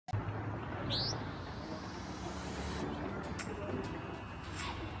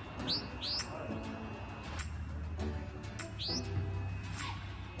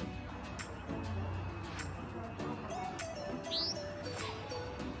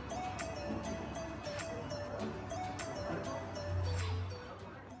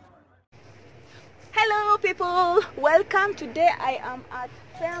Hello people, welcome. Today I am at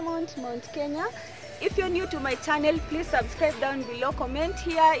Fairmont, Mount Kenya. If you're new to my channel, please subscribe down below, comment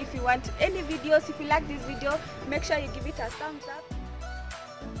here if you want any videos. If you like this video, make sure you give it a thumbs up.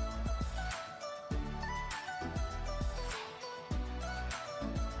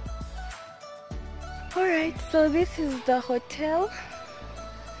 Alright, so this is the hotel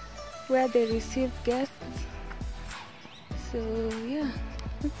where they receive guests. So yeah,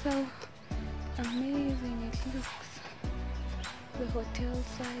 that's how amazing it looks, the hotel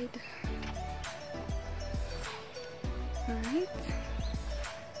side. Alright,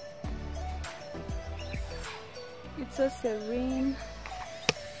 it's so serene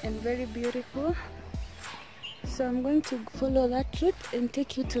and very beautiful. So I'm going to follow that route and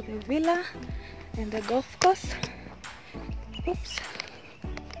take you to the villa and the golf course. Oops.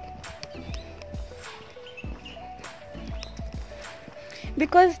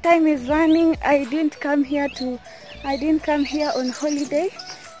 Because time is running, I didn't come here on holiday,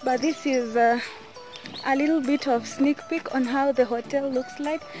 but this is a little bit of sneak peek on how the hotel looks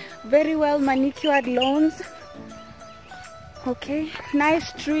like. Very well manicured lawns. Okay,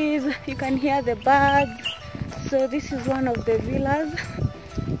 nice trees, you can hear the birds. So this is one of the villas.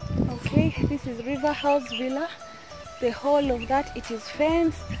 Okay, this is River House Villa. The whole of that, it is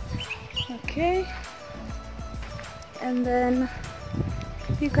fenced. Okay, and then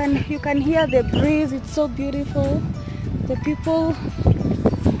you can hear the breeze. It's so beautiful. The people,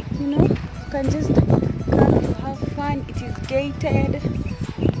 you know, can just come to have fun. It is gated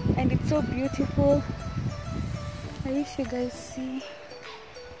and it's so beautiful. I wish you guys see.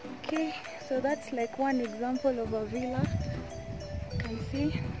 Okay, so that's like one example of a villa. You can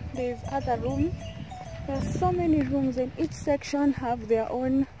see there's other rooms. There are so many rooms and each section have their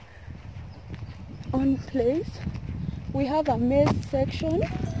own place. We have a maze section.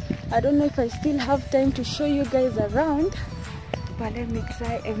 I don't know if I still have time to show you guys around, but let me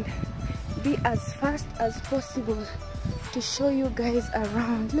try and be as fast as possible to show you guys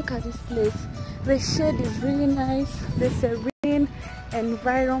around. Look at this place. The shade is really nice. The serene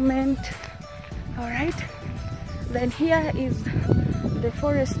environment. Alright, then here is the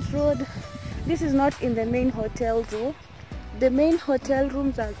forest road. This is not in the main hotel though. The main hotel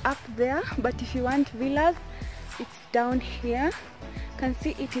rooms are up there, but if you want villas, it's down here. You can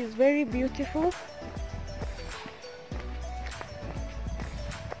see it is very beautiful. You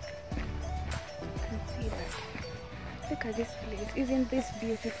can see that. Look at this place. Isn't this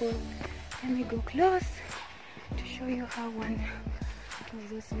beautiful? Let me go close to show you how one of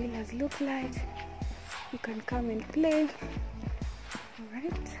those villas look like. You can come and play.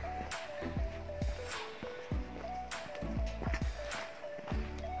 Alright.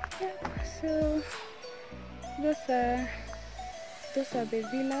 Yeah, so those are the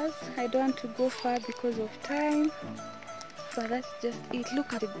villas. I don't want to go far because of time, but that's just it.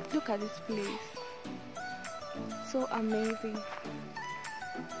 Look at this place. So amazing.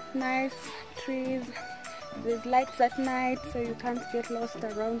 Nice trees. There's lights at night, so you can't get lost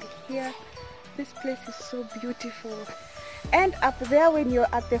around here. This place is so beautiful. And up there, when you're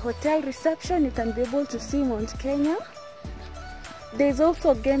at the hotel reception, you can be able to see Mount Kenya. There's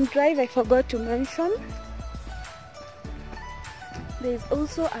also game drive, I forgot to mention. There's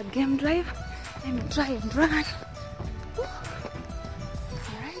also a game drive. Let me try and run.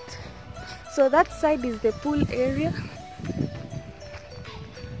 Alright. So that side is the pool area.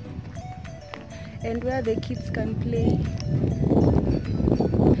 And where the kids can play.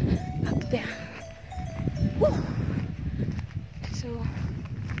 Up there. Woo. So,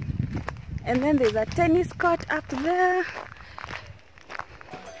 and then there's a tennis court up there.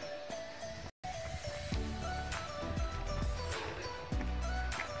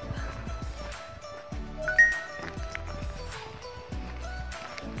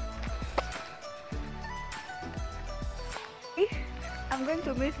 I'm going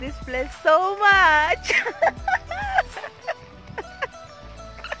to miss this place so much.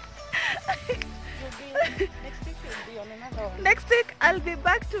 Next week you'll be on another one. Next week I'll be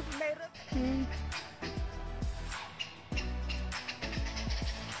back to Nairobi.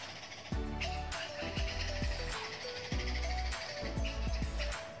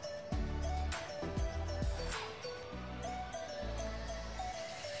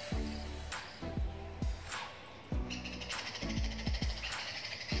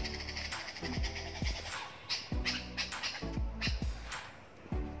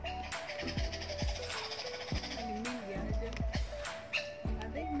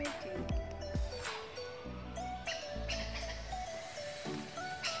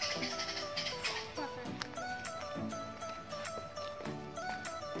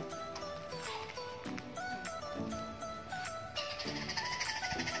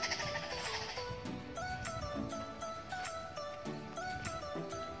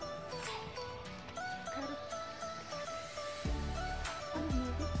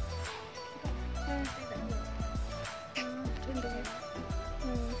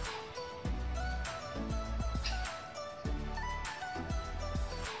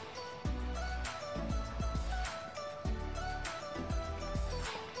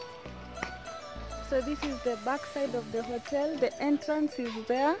 So this is the back side of the hotel. The entrance is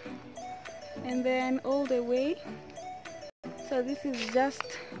there, and then all the way. So this is just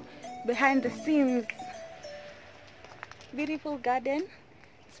behind the scenes. Beautiful garden.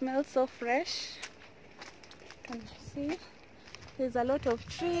 Smells so fresh. Can you see? There's a lot of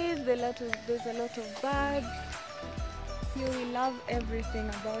trees. There's a lot of birds. You will love everything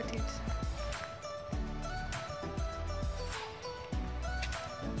about it.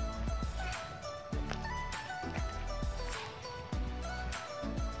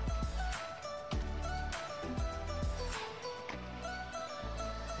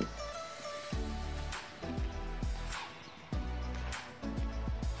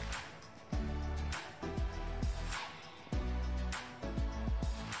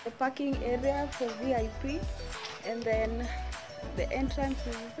 The parking area for VIP, and then the entrance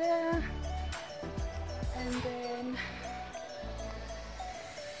is there, and then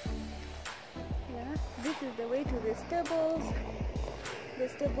yeah, this is the way to the stables. The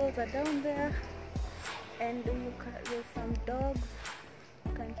stables are down there, and there's some dogs.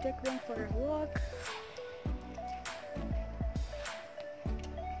 You can take them for a walk.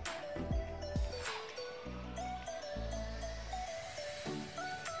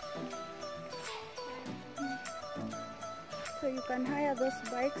 So you can hire those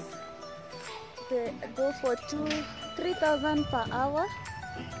bikes. They go for 3,000 per hour.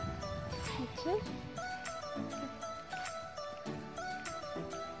 Okay.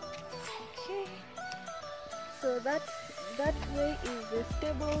 Okay. So that way is the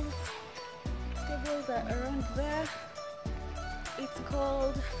stables. Stables are around there. It's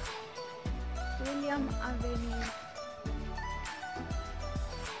called William Avenue.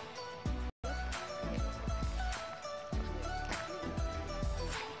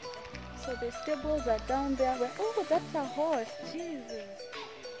 So the stables are down there. Oh, that's a horse. Jesus.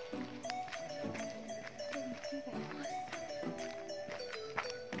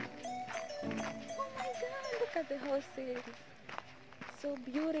 Oh my God, look at the horses. So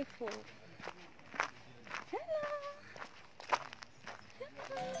beautiful. Hello.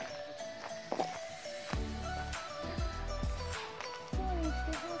 Hello. So if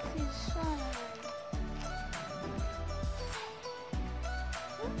the horse is shy.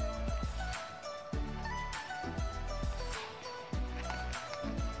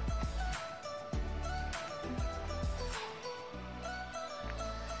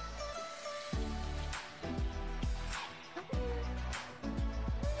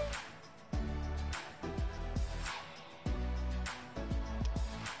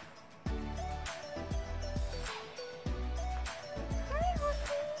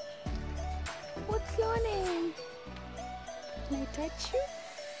 What's your name? Can I touch you?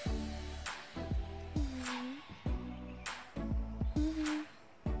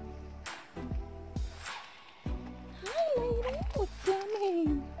 Hi lady, what's your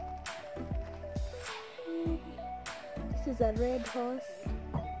name? This is a red horse.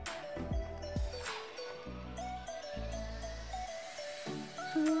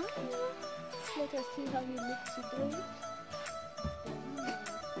 Let us see how he looks today.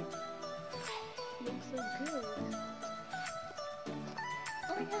 Looks so good.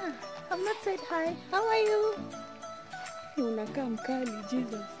 Oh yeah, I've not said hi. How are you? Unakaa mkali,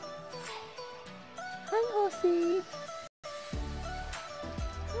 Jesus. Hi horsey.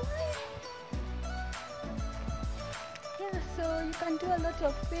 Hi. Yeah, so you can do a lot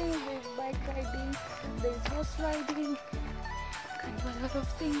of things. There's bike riding, there's horse riding. You can do a lot of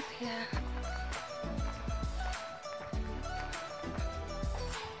things here.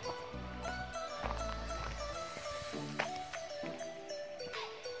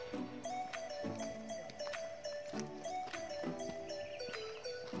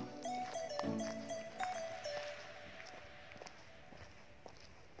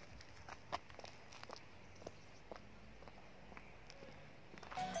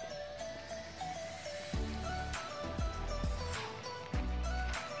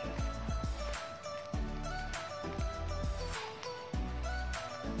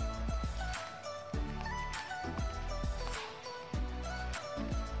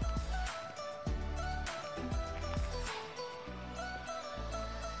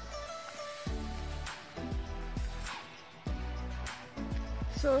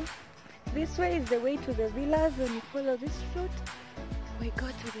 So this way is the way to the villas. When you follow this route, we go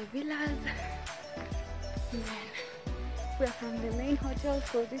to the villas. And then we are from the main hotel,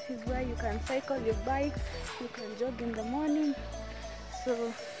 so this is where you can cycle your bike, you can jog in the morning.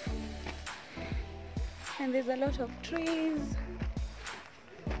 So, and there's a lot of trees.